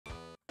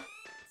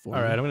for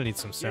All right, me. I'm gonna need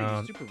some Yeah, you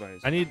sound.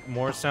 supervise. I need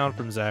more sound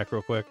from Zach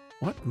real quick.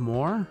 What,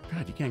 more?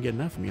 God, you can't get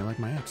enough of me. You're like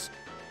my ex.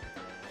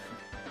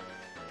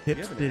 Hip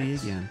have an City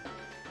ex? again.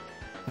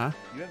 Huh?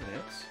 You have an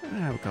ex? I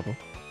have a couple.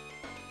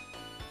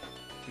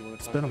 Do you want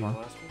to talk been a about while. the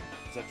last one?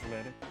 Is that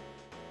traumatic?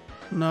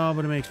 No,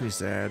 but it makes me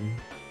sad.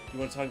 You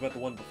want to talk about the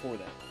one before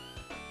that?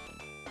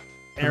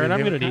 Aaron, I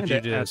I'm mean, they gonna were need you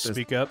kinda to at the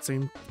speak up.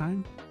 Same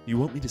time? You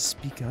want me to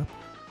speak up?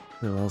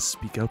 Well, I'll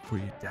speak up for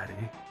you, Daddy.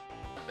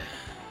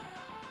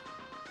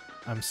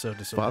 I'm so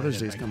disappointed.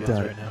 Father's in Day's my coming kids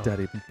up. right now.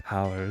 Daddy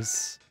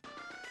Powers.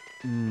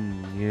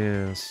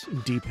 Yes.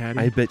 Deep Hattie.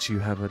 I bet you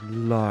have a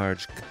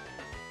large...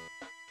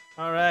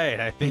 All right,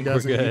 I He think we're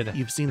doesn't. good.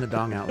 You've seen the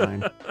dong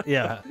outline.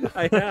 Yeah.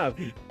 I have.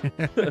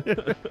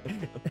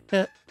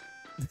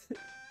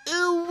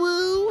 Ooh,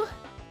 woo.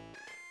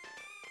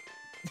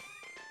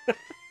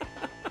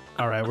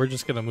 All right, we're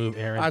just gonna move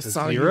Aaron I to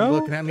saw 0. you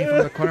looking at me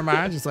from the corner of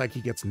my eye, just like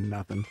he gets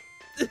nothing.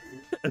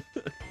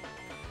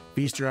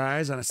 Feast your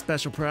eyes on a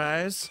special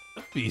prize.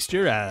 Feast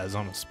your eyes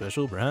on a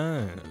special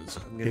prize.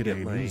 I'm going to get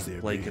my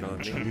blanket on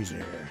me Easy.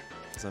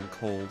 because I'm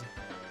cold.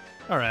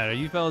 All right, are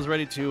you fellas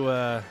ready to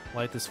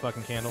light this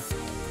fucking candle?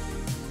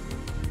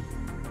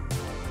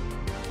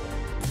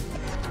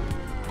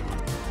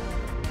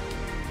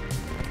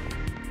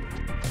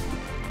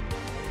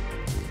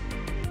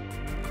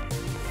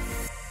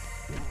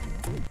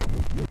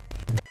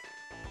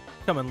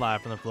 Coming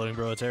live from the floating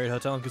Broletariate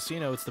Hotel and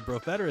Casino, it's the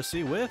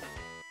Brofederacy with...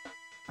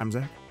 I'm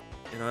Zach.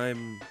 And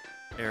I'm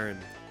Aaron,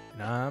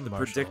 And I'm the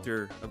Marshall.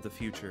 predictor of the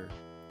future.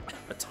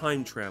 A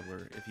time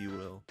traveler, if you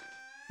will.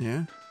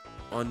 Yeah?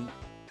 On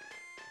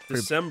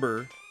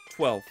December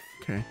 12th,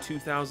 Okay.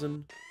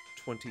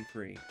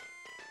 2023,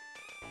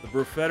 the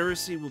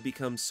Brofederacy will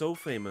become so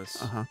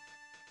famous Uh-huh.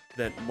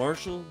 that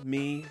Marshall,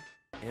 me,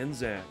 and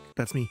Zach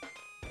That's me.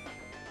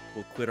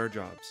 will quit our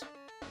jobs.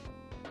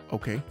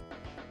 Okay.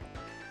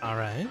 All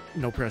right.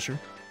 No pressure.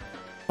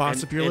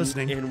 Boss, if you're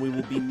listening. And we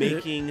will be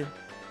making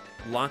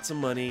lots of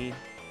money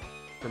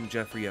from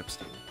Jeffrey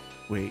Epstein.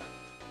 Wait.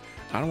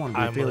 I don't want to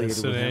be I'm affiliated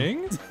with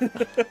him.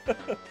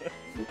 listening.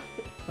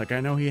 Like,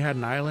 I know he had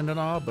an island and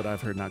all, but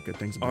I've heard not good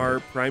things about Our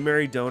it.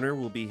 primary donor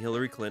will be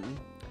Hillary Clinton,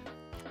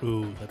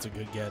 Ooh, that's a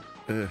good get.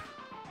 Ugh.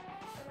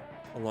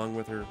 along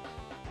with her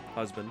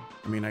husband.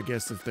 I mean, I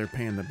guess if they're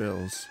paying the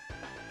bills.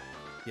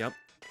 Yep.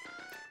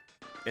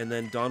 And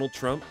then Donald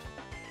Trump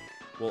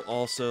will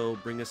also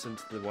bring us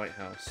into the White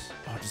House.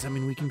 Oh, does that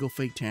mean we can go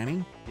fake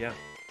tanning? Yeah.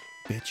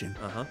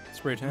 Bitchin'. Uh-huh.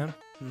 Spray tan.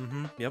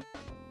 Mm-hmm. Yep.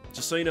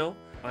 Just so you know,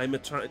 I'm a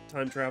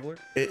time traveler.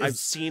 Is, I've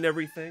seen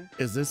everything.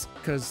 is this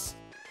because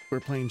we're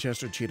playing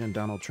Chester, Cheetah, and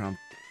Donald Trump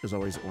is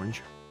always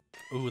orange?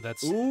 Ooh,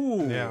 that's...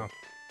 Ooh. Yeah.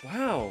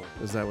 Wow.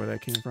 Is that where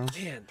that came from?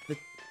 Man, the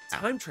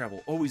time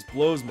travel always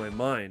blows my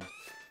mind.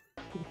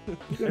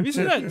 Have you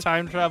seen that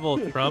time travel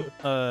Trump,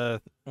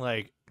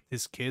 like,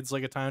 his kid's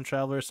like a time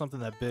traveler or something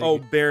that big? Oh,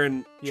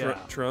 Baron Yeah.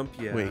 Trump,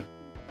 yeah. Wait.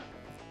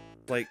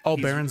 Like Oh,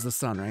 he's- Baron's the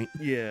son, right?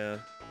 Yeah.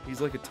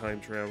 He's like a time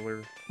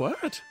traveler.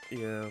 What?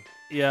 Yeah.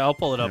 Yeah, I'll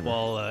pull it up Never-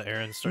 while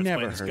Aaron starts Never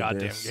playing this heard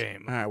goddamn this.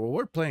 game. All right, well,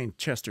 we're playing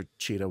Chester,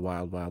 Cheetah,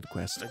 Wild Wild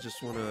Quest. I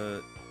just want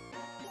to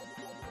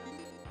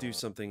do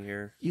something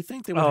here. You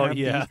think they would Oh, have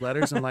yeah. these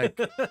letters in like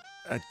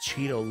a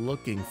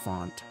Cheeto-looking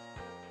font?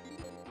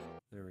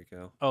 There we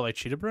go. Oh, like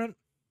Cheetah Brent?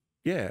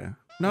 Yeah.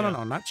 No, Yeah.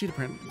 no, not Cheetah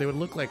print. They would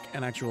look like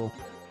an actual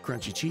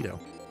crunchy Cheeto.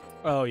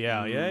 Oh,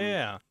 yeah,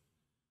 yeah.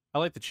 I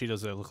like the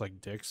Cheetos that look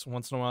like dicks.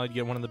 Once in a while, I'd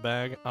get one in the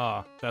bag.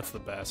 Ah, that's the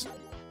best.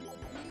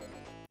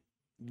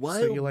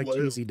 So you like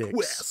cheesy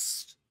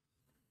dicks?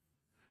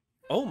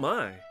 Oh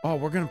my. Oh,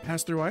 we're gonna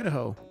pass through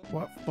Idaho.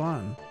 What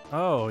fun!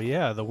 Oh,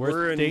 yeah, the worst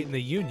We're in- state in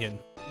the union.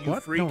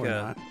 What? No, we're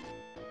Eureka.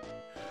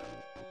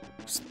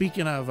 not.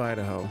 Speaking of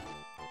Idaho,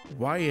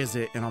 why is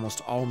it in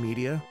almost all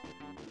media,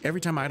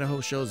 every time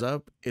Idaho shows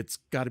up, it's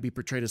got to be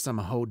portrayed as some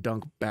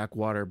ho-dunk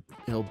backwater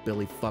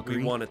hillbilly fuckery?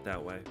 We want it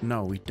that way.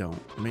 No, we don't.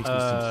 It makes me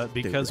so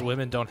Because stupid.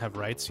 women don't have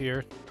rights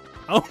here.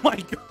 Oh my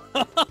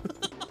god!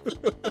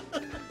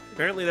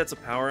 Apparently that's a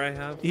power I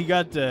have. he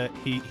got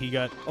he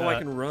got. Oh, I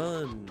can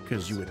run.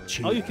 'Cause you would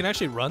cheat. Oh, you can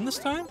actually run this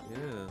time?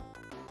 Yeah.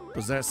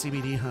 Was that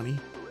CBD honey?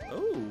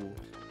 Oh.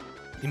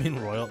 You mean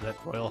that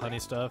royal honey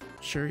stuff?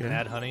 Sure, yeah.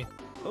 Mad honey?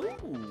 Oh.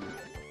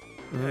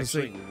 Let's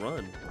Actually see.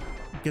 run.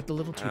 Get the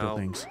little Cheeto Ow.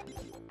 things.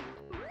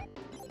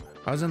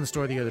 I was in the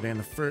store the other day,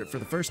 and for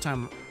the first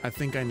time, I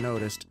think I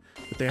noticed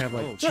that they have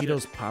like Oh,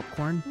 Cheetos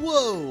popcorn.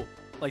 Whoa!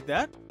 Like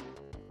that?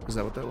 Is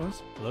that what that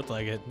was? It looked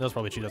like it. That was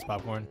probably Cheetos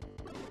popcorn.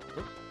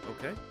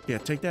 Okay. Yeah,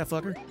 take that,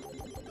 fucker.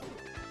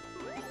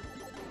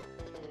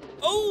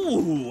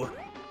 Oh!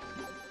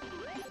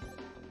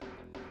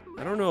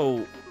 I don't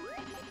know.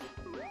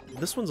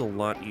 This one's a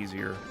lot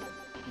easier.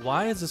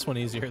 Why is this one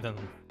easier than?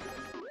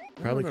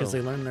 Probably because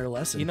know. they learned their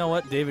lesson. You know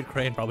what? David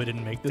Crane probably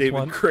didn't make this David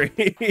one.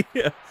 Crane.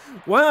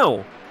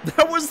 Wow.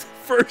 That was the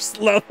first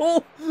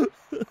level?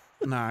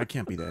 Nah, it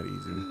can't be that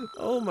easy.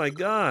 Oh my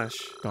gosh.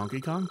 Donkey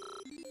Kong?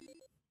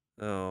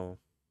 Oh.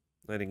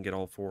 I didn't get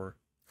all four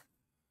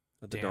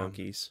of the Damn.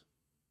 donkeys.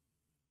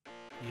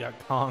 You got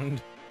Konged.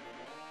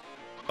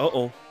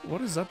 Uh-oh. What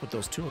is up with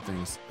those two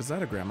things? Is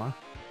that a grandma?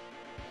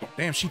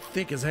 Damn, she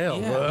thick as hell.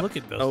 Yeah, look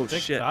at those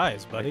thick shit.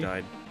 thighs, I buddy.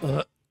 died.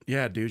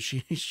 Yeah, dude,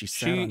 she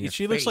sat on your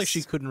She looks like she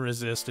face. couldn't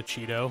resist a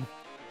Cheeto.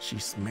 She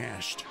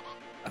smashed.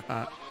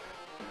 How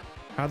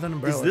the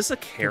umbrella? Is this a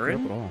pick her up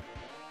Karen? at all?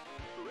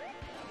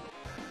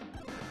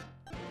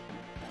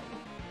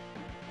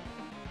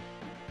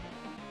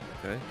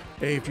 Okay.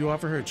 Hey, if you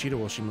offer her a Cheetah,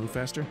 will she move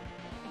faster?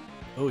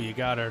 Oh, you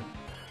got her.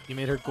 You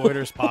made her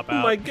goiters pop Oh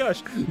out. my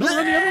gosh. No,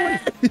 run the other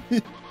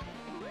way.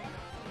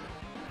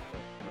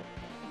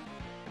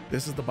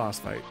 This is the boss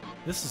fight.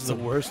 This is the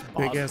worst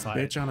boss Big ass fight.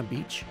 bitch on a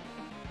beach.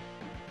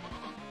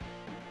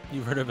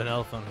 You've heard of an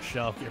elf on a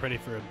shelf. Get ready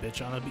for a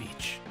bitch on a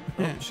beach.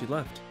 Oh, she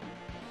left.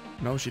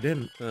 No, she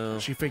didn't. Oh.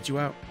 She faked you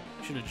out.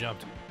 Should have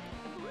jumped.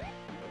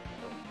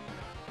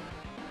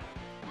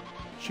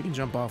 She can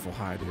jump awful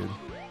high, dude.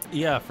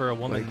 Yeah, for a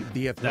woman. Like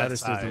the that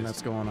athleticism size.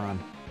 that's going on.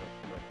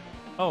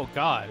 Oh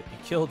God, you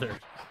killed her.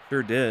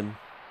 Sure did. I'm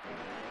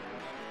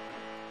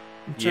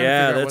trying to figure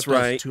Yeah, out that's what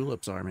those right.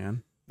 tulips are,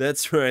 man.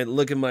 That's right.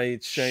 Look at my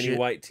shiny Shit.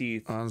 white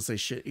teeth. I want to say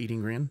shit eating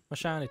grin. My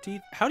shiny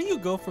teeth. How do you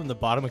go from the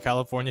bottom of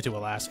California to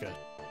Alaska?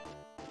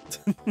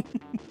 Do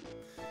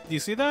you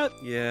see that?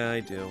 Yeah,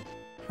 I do.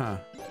 Huh.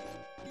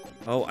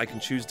 Oh, I can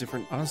choose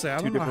different. Honestly, I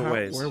Two don't know different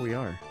ways. where we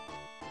are.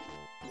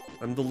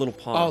 I'm the little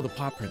paw. Oh, the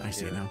paw print. I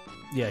see it Yeah. now.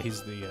 Yeah,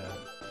 he's the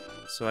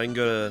So I can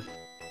go to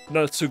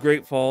Not So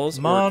Great Falls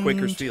or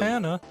Quaker's Field.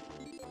 Montana.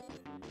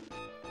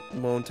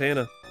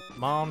 Montana.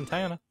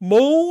 Montana.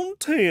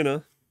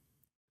 Montana.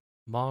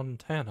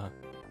 Montana.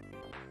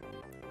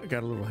 I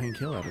got a little Hank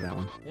Hill out of that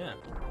one. Yeah.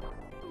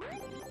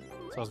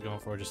 So I was going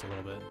for just a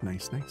little bit.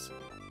 Nice, nice.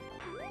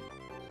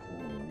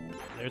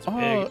 There's a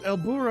Oh, pig. El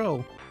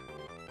Burro.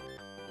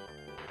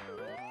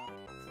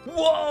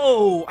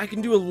 Whoa! I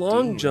can do a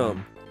long Damn.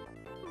 jump.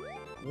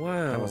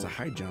 Wow. That was a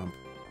high jump.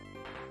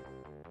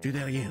 Do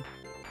that again.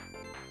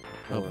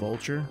 A Hold on.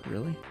 vulture?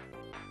 Really?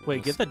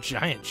 Wait, get the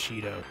giant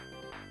Cheeto.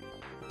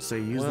 So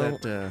you use Well-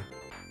 that.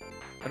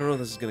 I don't know if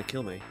this is gonna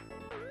kill me.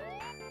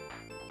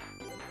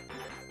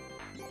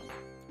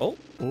 Oh,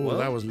 Oh, well.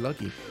 that was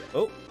lucky.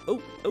 oh.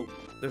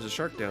 There's a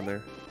shark down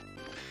there.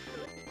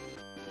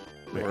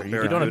 Wait, Or are a you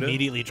You don't Barracuda?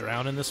 immediately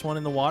drown in this one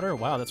in the water?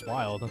 Wow, that's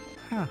wild.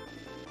 Huh.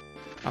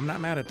 I'm not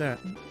mad at that.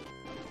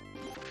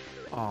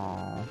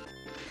 Aw.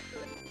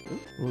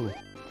 Ooh,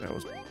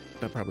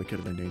 that probably could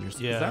have been dangerous.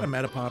 Yeah. Is that a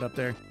metapod up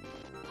there?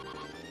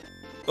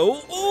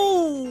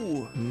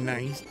 Oh!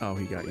 Nice. Oh,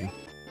 he got you.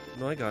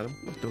 No, I got him.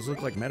 Look, those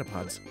look like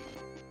metapods.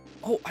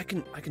 Oh, I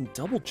can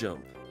double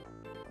jump.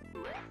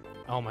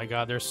 Oh my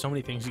god, there's so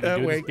many things you can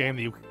do in wait. this game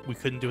that we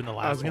couldn't do in the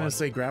last one. I was gonna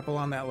say grapple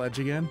on that ledge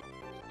again.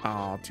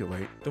 Oh, too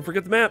late. Don't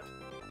forget the map.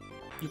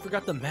 You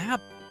forgot the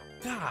map?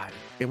 God.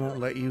 It won't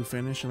let you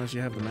finish unless you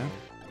have the map.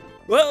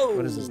 Whoa!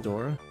 What is this,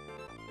 Dora?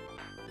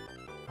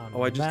 I'm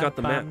Oh, I just got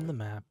the map. I'm the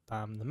map.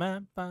 I'm the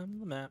map. I'm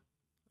the map.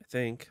 I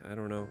think. I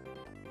don't know.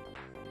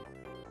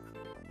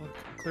 Look,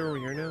 I'm clear over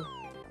here now.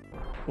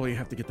 Well, you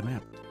have to get the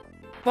map.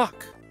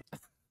 Fuck.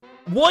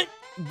 What?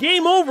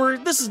 Game over?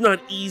 This is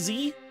not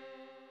easy.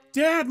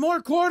 Dad,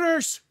 more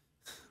quarters!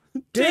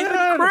 David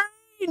Dad!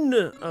 Crane!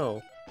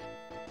 Oh.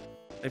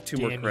 I have two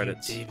more Damn you,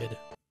 credits. David.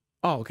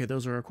 Oh, okay,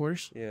 those are our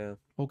quarters? Yeah.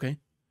 Okay.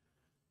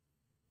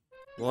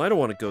 Well, I don't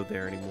want to go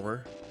there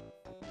anymore.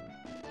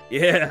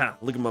 Yeah,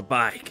 look at my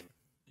bike.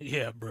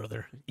 Yeah,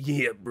 brother.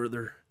 Yeah,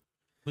 brother.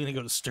 We gonna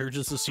go to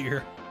Sturgis this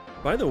year?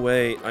 By the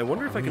way, I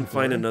wonder if I can find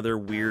Florida? another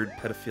weird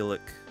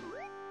pedophilic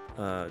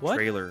What?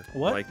 trailer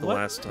What? like the what?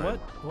 last time.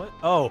 What?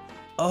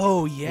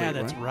 Oh, yeah, Wait,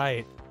 that's what?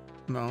 right.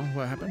 No,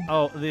 what happened?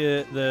 Oh,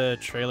 the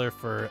trailer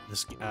for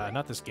this,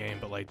 not this game,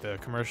 but like the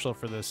commercial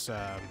for this,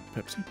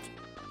 Pepsi?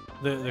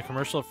 the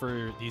commercial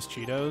for these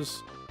Cheetos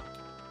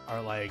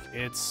are like,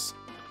 it's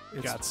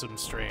It's- got some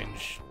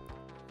strange.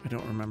 I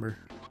don't remember.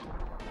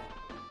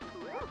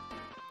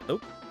 Oh.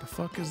 The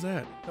fuck is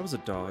that? That was a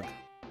dog.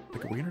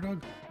 Like a wiener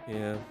dog?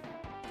 Yeah.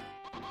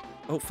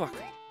 Oh, fuck.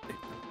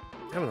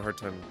 I'm having a hard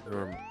time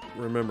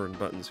remembering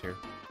buttons here.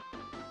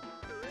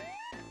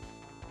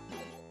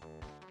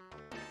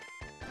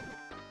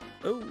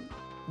 Oh.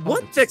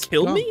 What? it's That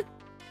killed skunk. me?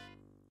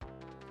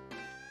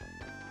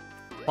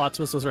 Plot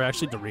twist, those are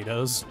actually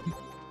Doritos.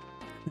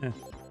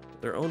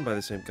 They're owned by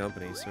the same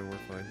company, so we're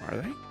fine.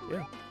 Are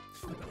they?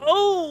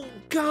 Oh,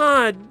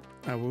 God!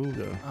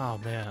 Awooga. Oh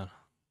man.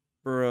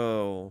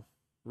 Bro.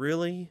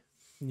 Really?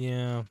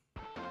 Yeah.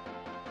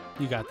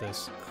 You got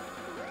this.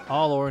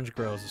 All orange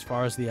grows as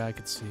far as the eye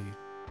could see.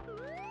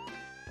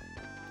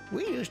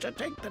 We used to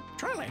take the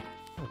trolley.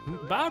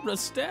 Barbara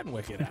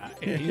Stanwyck and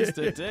I used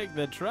to take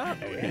the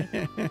trolley.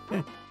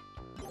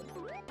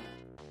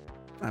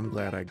 I'm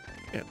glad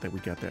that we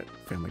got that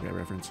Family Guy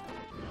reference.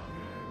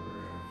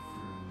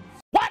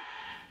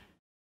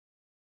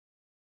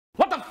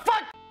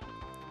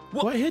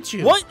 What hit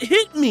you? What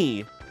hit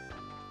me?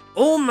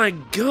 Oh my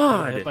Got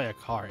God! hit by a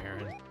car,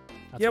 Aaron.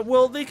 That's Yeah,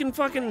 well, they can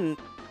fucking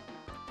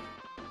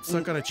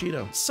Suck on a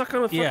Cheeto. suck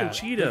on a fucking yeah,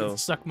 Cheeto.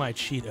 Suck my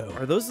Cheeto.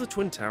 Are those the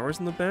Twin Towers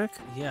in the back?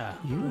 Yeah.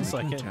 You and it's the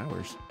like Twin it.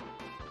 Towers.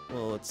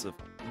 Well, it's a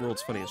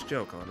world's funniest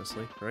joke,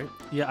 honestly, right?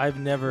 Yeah, I've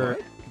never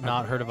What?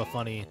 not heard of a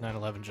funny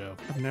 9/11 joke.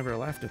 I've never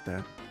laughed at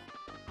that.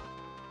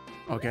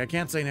 Okay, I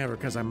can't say never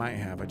because I might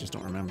have. I just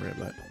don't remember it.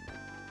 But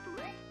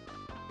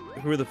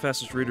Who are the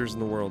fastest readers in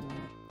the world?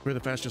 we're the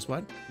fastest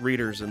what?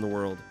 Readers in the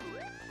world.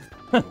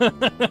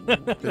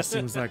 This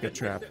seems like a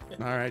trap.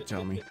 All right,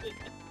 tell me.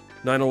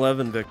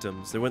 9/11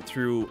 victims. They went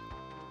through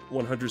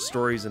 100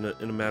 stories in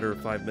a matter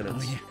of 5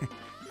 minutes. Oh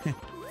yeah.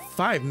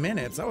 5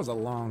 minutes. That was a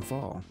long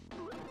fall.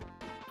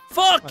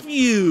 Fuck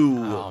you!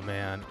 Oh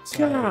man.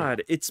 Sorry.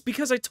 God, it's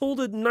because I told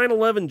a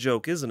 9/11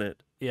 joke, isn't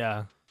it?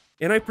 Yeah.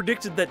 And I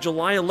predicted that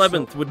July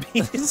 11th would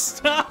be.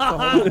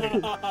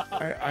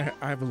 I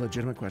have a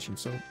legitimate question.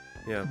 So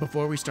Yeah,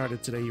 before we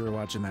started today, you were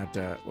watching that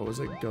what was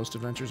it, Ghost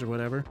Adventures or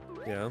whatever?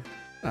 yeah.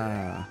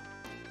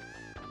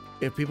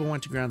 If people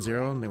went to Ground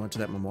Zero and they went to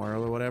that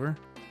memorial or whatever,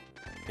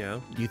 Yeah.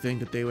 do you think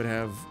that they would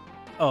have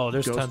Oh,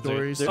 there's ghost tons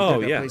stories? of. if Oh,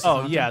 they've got yeah. places Oh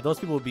haunted? yeah, those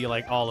people would be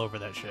like all over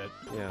that shit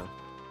Yeah.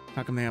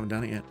 How come they haven't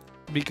done it yet?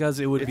 because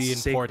it would be in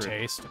It's poor sacred.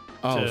 taste.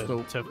 Oh, to so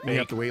we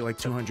have fake. to wait like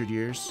 200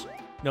 years?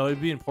 No,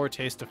 it'd be in poor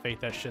taste to fake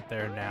that shit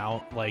there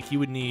now. Like you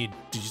would need.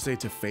 Did you say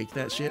to fake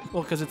that shit?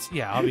 Well, because it's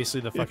obviously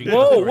the fucking.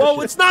 Whoa,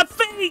 whoa! It's not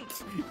fake.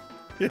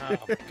 Oh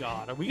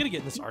god, are we gonna get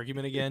in this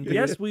argument again? Dude?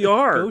 Yes, we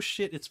are. Go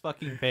shit, it's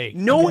fucking fake.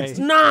 No, okay? it's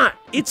not.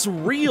 It's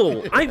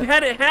real. I've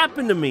had it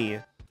happen to me.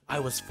 I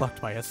was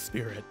fucked by a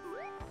spirit.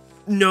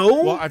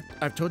 No. Well,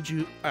 I've told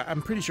you.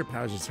 I'm pretty sure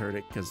Pal just heard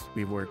it because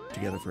we've worked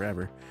together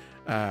forever.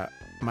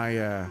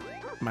 My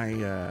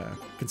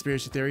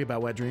conspiracy theory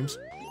about wet dreams.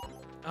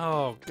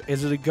 Oh,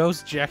 is it a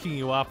ghost jacking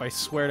you up? I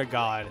swear to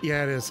God.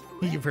 Yeah, it is.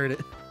 You've heard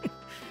it.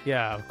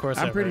 Yeah, of course.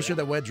 I'm I've pretty heard sure it.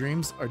 that wet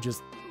dreams are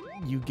just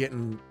you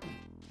getting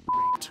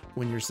raped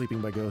when you're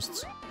sleeping by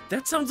ghosts.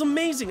 That sounds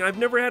amazing. I've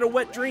never had a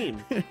wet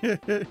dream.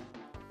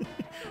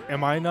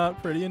 Am I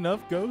not pretty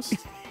enough, ghost?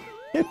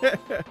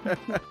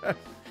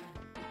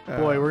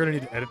 Boy, we're gonna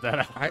need to edit that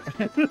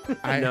out.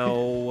 I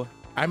No.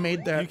 I made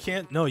You that.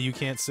 can't. No, you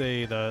can't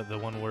say the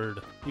one word.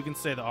 You can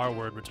say the R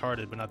word,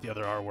 retarded, but not the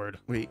other R word.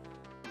 Wait,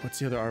 what's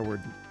the other R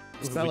word?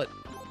 Spell it.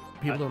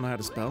 People don't know how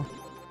to spell.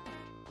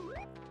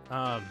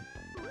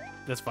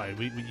 That's fine.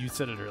 You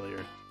said it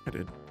earlier. I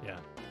did. Yeah,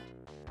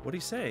 What'd he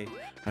say?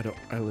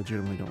 I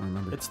legitimately don't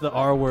remember. it's the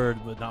R word,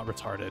 but not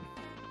retarded.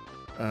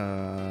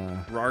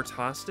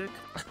 Rartastic?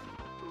 Is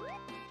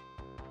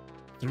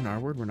there an R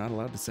word we're not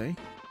allowed to say?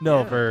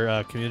 No, Yeah.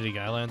 for community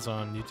guidelines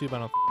on YouTube, I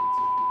don't.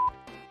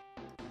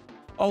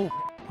 Oh,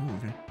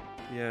 okay.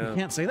 Yeah. You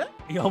can't say that?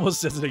 He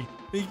almost says it.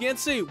 He can't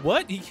say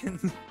what he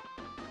can.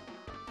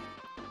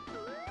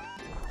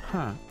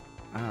 Huh.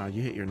 Ah,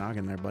 you hit your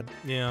noggin there, bud.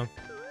 Yeah.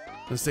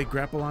 Let's say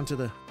grapple onto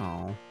the.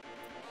 Oh.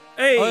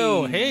 Hey.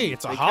 Oh, hey,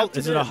 it's a they hollow. kept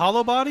Is it a in.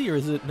 hollow body or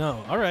is it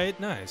no? All right,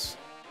 nice.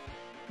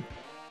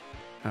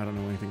 I don't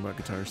know anything about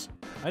guitars.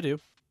 I do.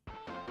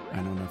 I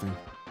know nothing.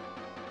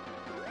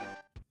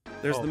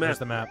 There's Oh, the map. There's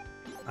the map.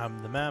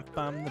 I'm the map.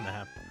 I'm the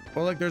map.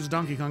 Oh, look, there's a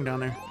Donkey Kong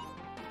down there.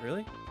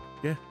 Really?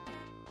 Yeah.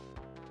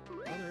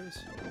 Oh, there is.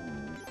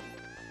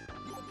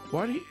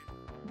 Why do you?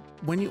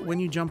 When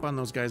you jump on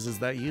those guys, is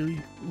that you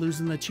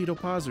losing the Cheeto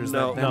paws, or is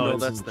No, that them no, losing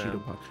that's the them.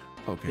 Cheeto paws?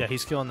 Okay. Yeah,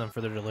 he's killing them for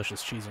their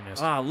delicious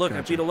cheesiness. Ah, look, I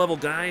Gotcha. beat a level,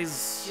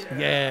 guys.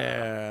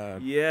 Yeah.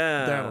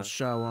 Yeah. That'll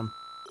show them.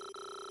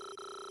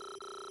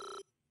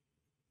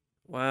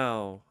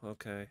 Wow.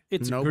 Okay.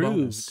 It's No grooved.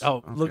 bonus. Oh,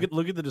 Okay.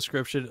 look at the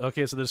description.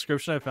 Okay, so the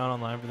description I found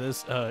online for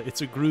this,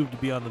 it's a groove to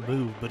be on the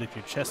move, but if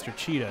you're Chester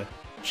Cheetah,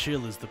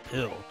 chill is the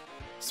pill.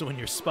 So when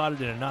you're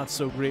spotted in a not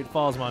so great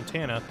Falls,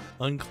 Montana,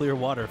 unclear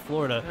water,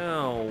 Florida,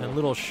 Ow. and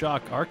Little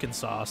Shock,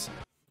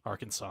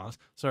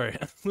 sorry,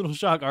 Little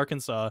Shock,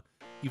 Arkansas,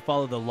 you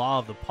follow the law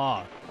of the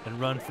paw and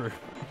run for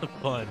the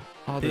fun.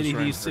 All this Pity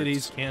rhyme these hurts.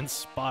 cities can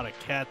spot a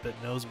cat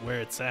that knows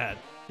where it's at.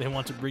 They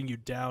want to bring you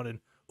down and,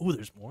 ooh,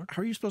 there's more?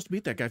 How are you supposed to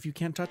beat that guy if you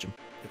can't touch him?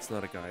 It's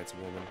not a guy, it's a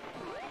woman.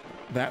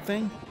 That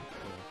thing?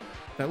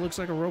 That looks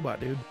like a robot,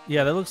 dude.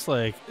 Yeah, that looks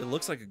like, It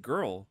looks like a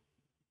girl.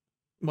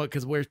 What?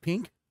 Because wears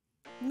pink?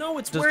 No,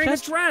 it's Does wearing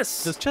Chester- a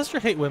dress. does Chester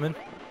hate women?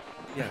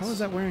 Yes. How is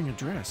that wearing a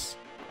dress?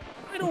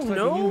 I don't Looks like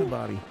know. a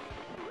unibody.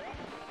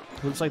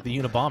 Looks like the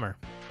Unabomber.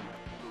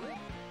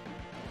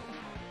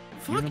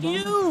 Fuck Unabomber?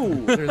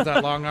 you. There's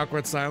that long,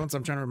 awkward silence.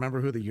 I'm trying to remember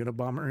who the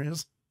Unabomber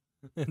is.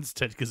 It's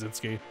Ted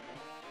Kaczynski.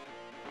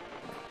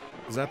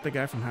 Is that the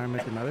guy from How I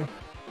Met Your Mother?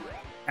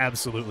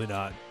 Absolutely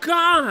not.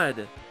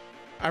 God.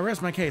 I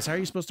rest my case. How are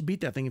you supposed to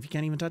beat that thing if you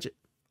can't even touch it?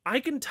 I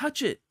can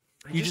touch it.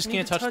 I You just need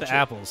can't to touch the it.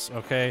 apples,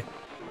 okay?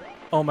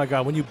 Oh my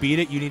god, when you beat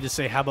it, you need to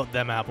say, how about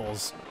them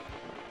apples?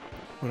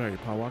 What are you,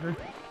 Paul Walker?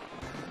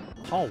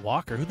 Paul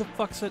Walker? Who the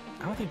fuck said...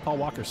 I don't think Paul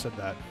Walker said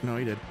that. No,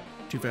 he did.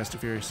 Too Fast, Too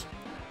Furious.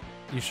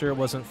 You sure it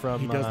wasn't from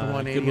He does the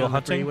 180 Good Will on the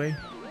Hunting? freeway.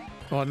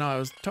 Well, no, it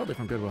was totally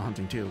from Good Will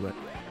Hunting too. But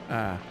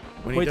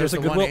when Wait, he does there's a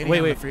the Good Will- 180 wait,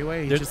 on wait. the freeway,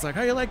 he's There's- just like,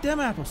 "How you like them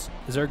apples?"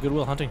 Is there a Good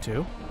Will Hunting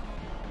too?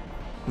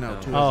 No, No. two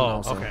isn't Oh,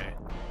 also. okay.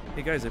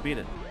 Hey guys, I beat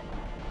it.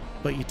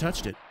 But you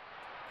touched it.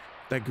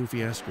 That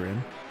goofy ass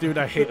grin. Dude,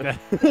 I hate that.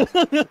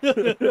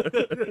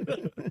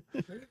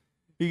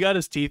 He got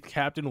his teeth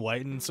capped and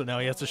whitened, so now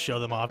he has to show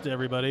them off to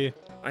everybody.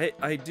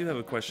 I do have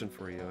a question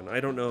for you, and I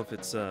don't know if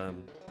it's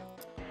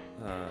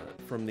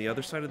from the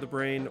other side of the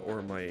brain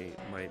or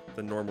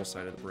the normal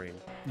side of the brain.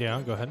 Yeah,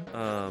 go ahead.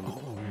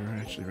 Oh, you're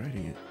actually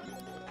writing it.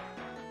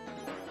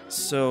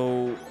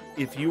 So,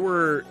 if you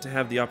were to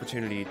have the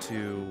opportunity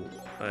to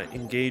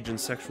engage in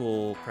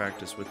sexual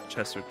practice with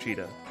Chester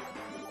Cheetah,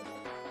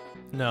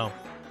 No.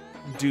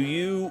 do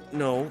you?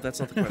 No,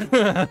 that's not the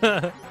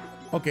question.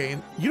 Okay,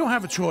 you don't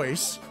have a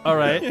choice. All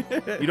right.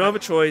 You don't have a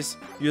choice.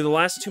 You're the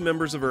last 2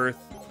 members of Earth.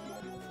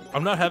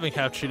 I'm not having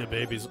half cheetah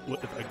babies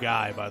with a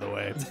guy, by the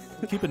way.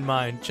 Keep in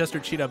mind,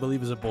 Chester Cheetah, I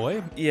believe, is a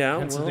boy. Yeah,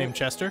 Hence well, his name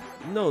Chester.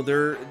 no,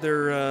 they're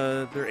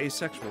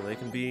asexual. They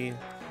can be.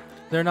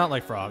 They're not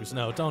like frogs.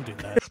 No, don't do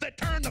that. They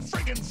turn the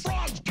friggin'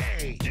 frogs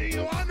gay. Do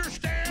you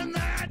understand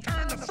that?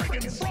 Turn the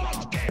friggin'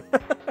 frogs gay.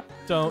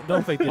 Don't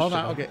fake this Hold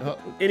shit. on. Okay.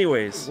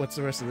 Anyways, What's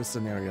the rest of this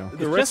scenario?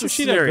 the Is rest Chester of the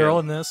Cheetah a scenario. girl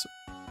in this?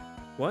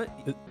 What?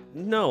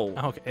 No.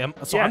 Okay,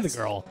 so I'm the Yes.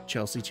 girl.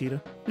 Chelsea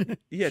Cheetah.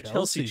 Yeah,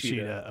 Chelsea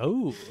Cheetah.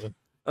 Oh.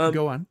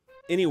 Go on.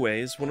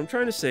 Anyways, what I'm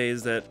trying to say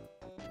is that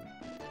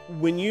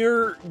when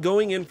you're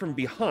going in from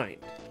behind,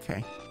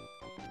 Okay.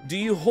 do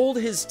you hold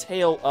his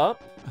tail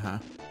up, Uh-huh.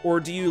 or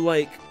do you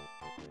like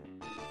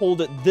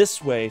hold it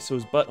this way so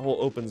his butthole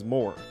opens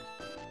more?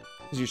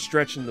 Because you're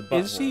stretching the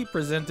butthole. Is he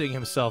presenting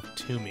himself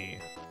to me?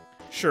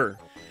 Sure.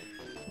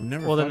 I've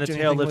never Well, then fucked the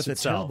anything tail with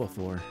lifts a tail itself.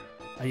 before.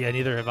 Yeah,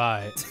 neither have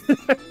I.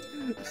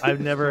 I've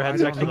never had I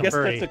sex don't with I a guess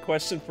furry. that's a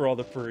question for all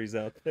the furries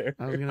out there.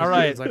 I was gonna All say,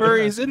 right, it's like,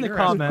 furries in the you're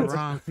asking comments.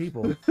 wrong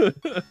people.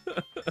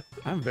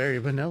 I'm very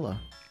vanilla.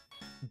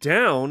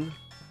 Down?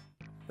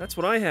 That's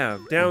what I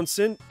have. Down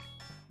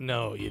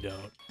No, you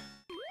don't.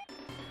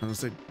 I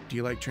was like, do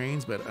you like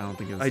trains? But I don't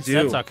think it's I do.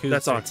 That's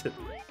acoustic.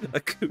 That's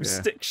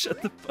acoustic.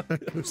 Shut the fuck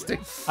up. acoustic.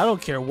 I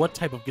don't care what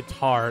type of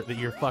guitar that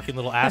your fucking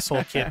little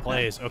asshole kid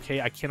plays,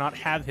 okay? I cannot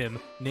have him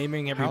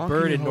naming every How long can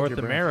bird you in hold North your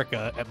breath?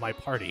 America at my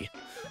party.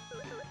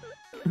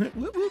 Whoop,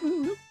 whoop, whoop,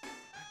 whoop.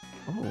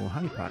 Oh,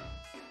 honey pot.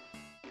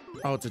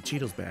 Oh, it's a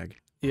Cheetos bag.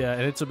 Yeah,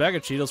 and it's a bag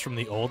of Cheetos from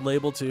the old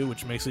label, too,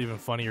 which makes it even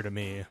funnier to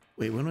me.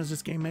 Wait, when was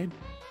this game made?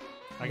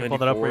 I can pull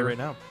that up for you 94. right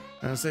now.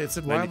 I was say it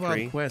said Wild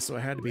 93. Wild Quest, so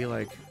it had to be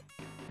like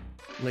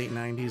late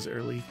 90s,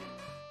 early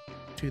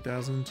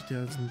 2000,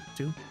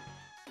 2002.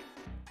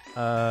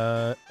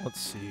 Let's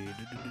see.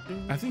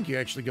 I think you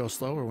actually go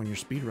slower when you're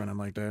speed running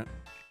like that.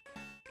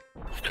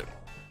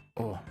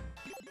 Oh,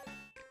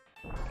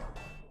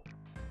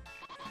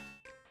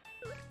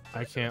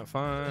 I can't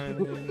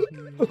find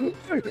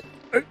it.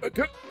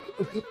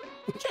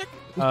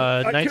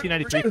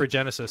 1993 for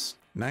Genesis.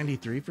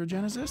 93 for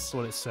Genesis? That's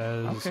what it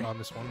says Okay. on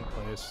this one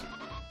place.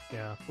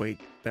 Yeah. Wait,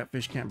 that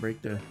fish can't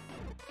break the...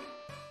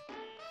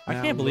 I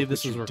Now can't believe look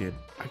this what was you did.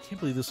 I can't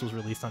believe this was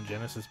released on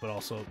Genesis, but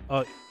also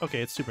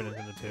okay, it's Super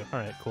Nintendo too. All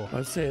right, cool.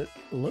 Let's say it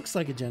looks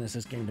like a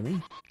Genesis game to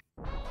me.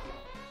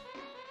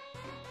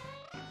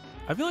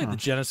 I feel like Huh. the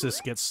Genesis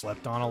gets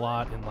slept on a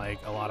lot in like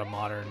a lot of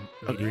modern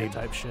media Agreed.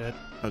 type shit.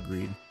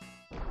 Agreed.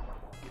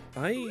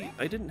 I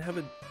didn't have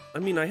a. I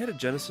mean, I had a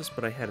Genesis,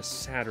 but I had a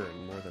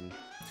Saturn more than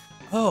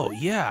Oh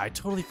yeah, I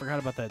totally forgot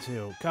about that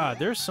too. God,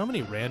 there's so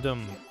many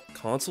random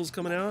consoles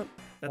coming out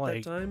at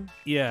Like- that time.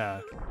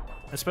 yeah,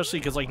 especially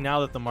because like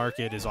now that the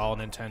market is all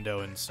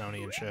Nintendo and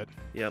Sony and shit.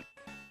 Yep.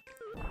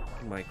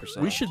 Microsoft.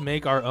 We should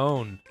make our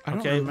own. I don't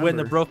Okay, when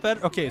the remember.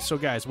 Brofed. Okay, so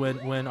guys,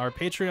 when our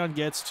Patreon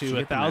gets Should to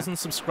get the map. 1,000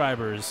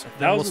 subscribers,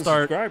 then we'll 1,000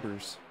 start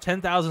subscribers.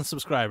 10,000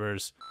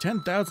 subscribers.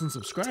 10,000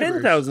 subscribers.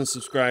 10,000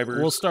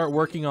 subscribers. We'll start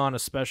working on a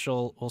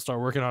special. We'll start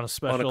working on a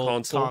special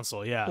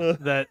console? Yeah,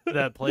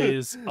 that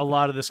plays a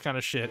lot of this kind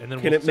of shit, and then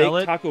Can we'll it make sell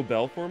it. Taco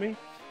Bell for me?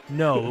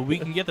 No, we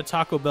can get the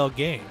Taco Bell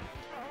game.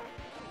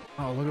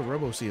 Oh, look at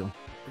RoboSeal.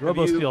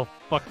 RoboSteel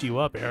fucked you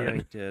up, Yeah, Aaron.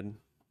 I did.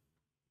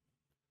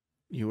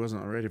 He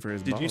wasn't ready for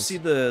his Did you balls. see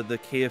the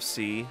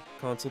KFC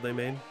console they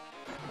made?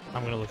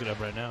 I'm gonna look it up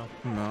right now.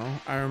 No.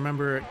 I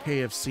remember a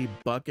KFC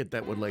bucket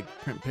that would like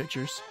print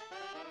pictures.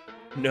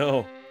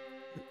 No.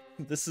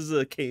 This is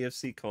a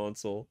KFC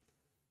console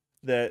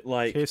that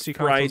like KFC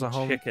fried console's a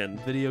home chicken.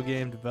 video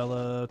game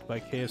developed by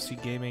KFC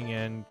Gaming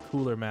and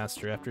Cooler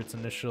Master. After its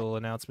initial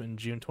announcement in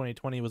June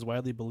 2020, it was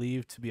widely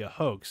believed to be a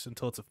hoax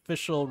until its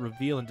official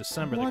reveal in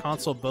December. The What?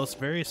 console boasts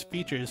various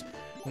features,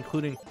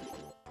 including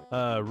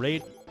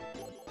ray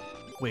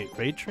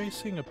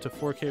tracing up to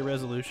 4K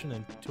resolution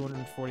and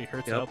 240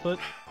 hertz Yep. output.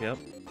 Yep.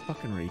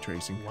 Fucking ray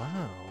tracing.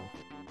 Wow.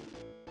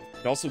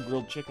 It also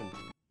grilled chicken.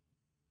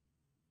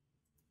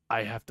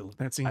 I have to.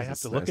 That seems I have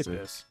to look at excessive.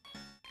 this.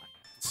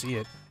 See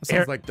it. That sounds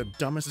Aaron- like the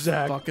dumbest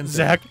Zach, fucking thing.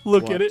 Zach,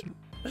 look What? at it.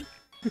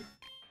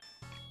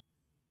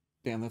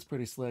 Damn, that's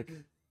pretty slick.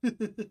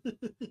 What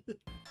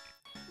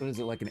is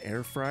it, like an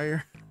air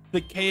fryer?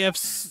 The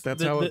KFC.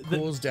 That's how it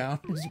cools down.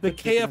 The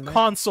KF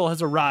console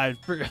has arrived,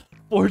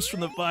 forged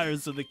from the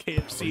fires of the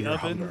KFC Your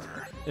oven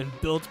hunger. and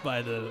built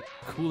by the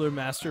Cooler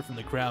Master from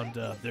the ground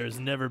up. There has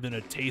never been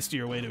a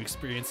tastier way to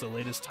experience the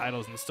latest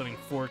titles in stunning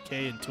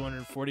 4K and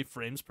 240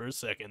 frames per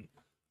second.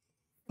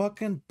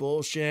 Fucking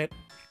bullshit.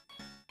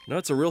 No,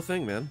 it's a real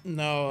thing, man.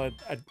 No,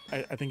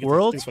 I think it's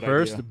World's a stupid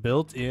first idea.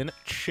 built-in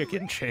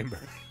chicken chamber.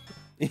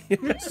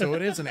 So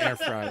it is an air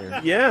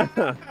fryer.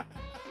 Yeah.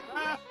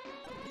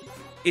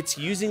 It's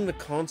using the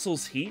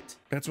console's heat.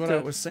 That's what I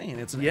was saying.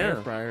 It's an Yeah. air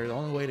fryer. The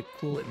only way to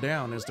cool it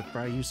down is to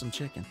fry you some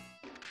chicken.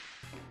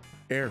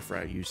 Air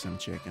fry you some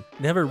chicken.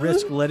 Never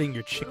risk letting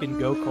your chicken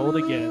go cold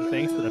again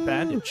thanks to the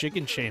patented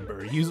chicken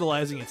chamber.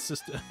 Utilizing its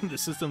system, the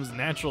system's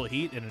natural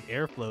heat and an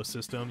airflow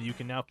system, you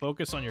can now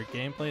focus on your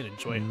gameplay and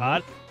enjoy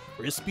hot,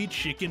 crispy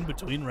chicken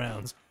between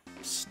rounds.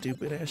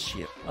 Stupid ass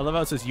shit. I love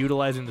how it says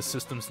utilizing the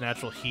system's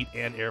natural heat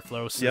and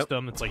airflow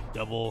system. It's like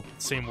double,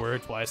 same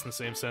word twice in the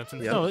same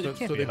sentence. Yep. No, it So,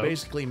 can't so be they a hoax.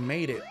 basically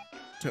made it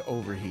to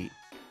overheat.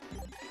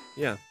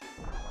 Yeah.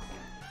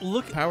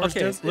 Look, Powers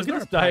okay, does, look is at there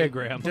this a pri-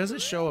 diagram. Does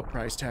it show a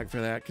price tag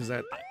for that? Because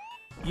that.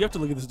 You have to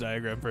look at this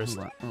diagram first.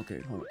 Hold on.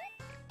 Okay, hold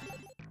on.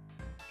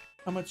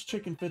 How much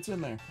chicken fits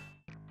in there?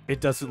 It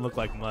doesn't look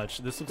like much.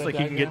 This looks That like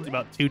you can get diagram?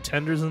 about 2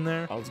 tenders in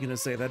there. I was gonna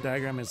say that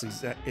diagram is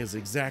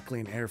exactly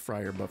an air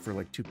fryer, but for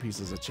like 2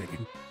 pieces of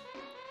chicken.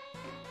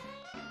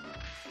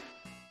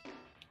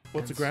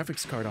 What's the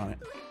graphics card on it?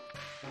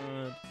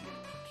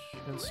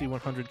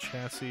 NC100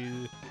 chassis.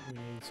 We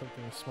need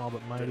something small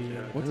but mighty.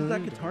 What did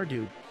that guitar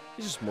do?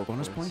 It's just more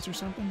Bonus points or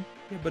something?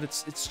 Yeah, but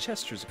it's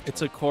Chester's.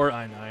 It's a Core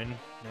i9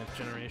 9th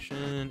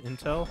generation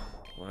Intel.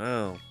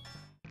 Wow.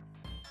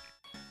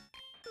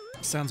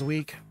 Sounds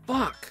weak.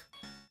 Fuck.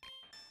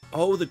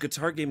 Oh, the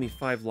guitar gave me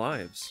 5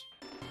 lives.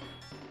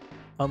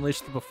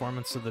 Unleash the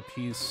performance of the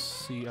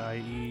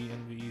PCIe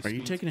NVE. Are you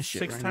speeds taking a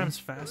shit 6 right times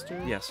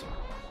faster? Yes.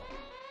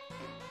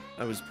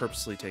 I was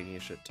purposely taking a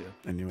shit too.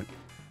 I knew it.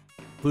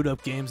 Boot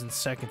up games in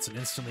seconds and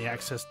instantly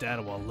access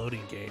data while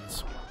loading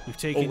games. We've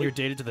taken wait. your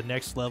data to the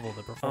next level.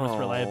 The performance, Oh.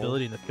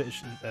 reliability, and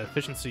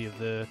efficiency of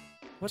the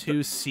What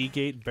 2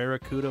 Seagate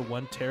Barracuda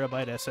 1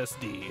 terabyte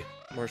SSD.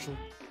 Marshall?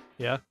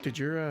 Yeah. Did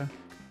your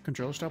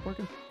controller stop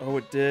working? Oh,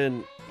 it did.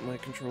 My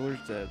controller's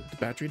dead. The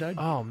battery died?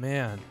 Oh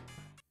man.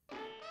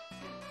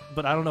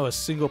 But I don't know a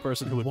single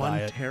person who would 1 buy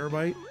it.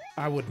 terabyte?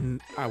 I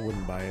wouldn't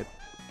buy it.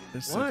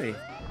 This Why?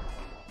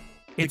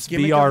 It's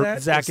gimmick of VR,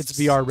 that Zach. is It's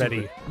VR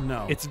ready. stupid.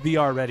 No. It's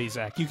VR ready,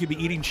 Zach. You could be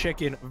eating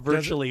chicken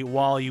virtually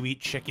while you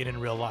eat chicken in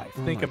real life.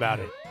 Oh Think my about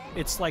God. it.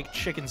 It's like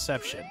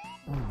chickenception.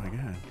 Oh my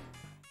god.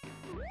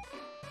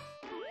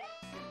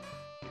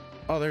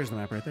 Oh, there's the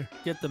map right there.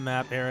 Get the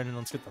map, Aaron, and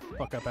let's get the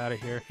fuck up out of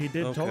here. He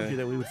did told Okay. you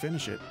that we would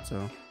finish it,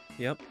 so.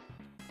 Yep.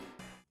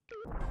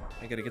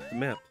 I gotta get the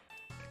map.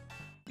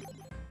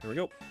 There we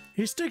go.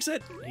 He sticks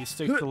it! He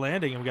sticks the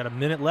landing, and we got a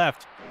minute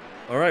left.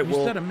 All right, You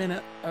well, said a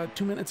minute,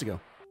 2 minutes ago.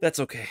 that's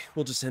okay.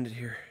 We'll just end it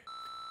here.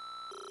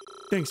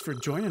 Thanks for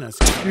joining us.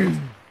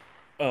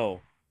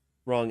 Oh,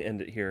 wrong.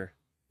 End it here.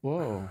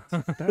 Whoa,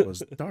 that was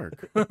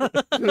dark.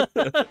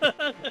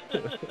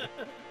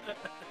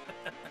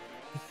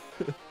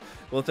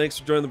 Well, thanks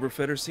for joining the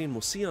Brofederacy, and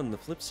we'll see you on the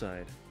flip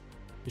side.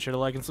 Be sure to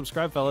like and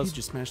subscribe, He fellas.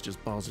 just smashed his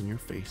balls in your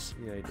face.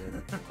 Yeah, I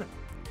did.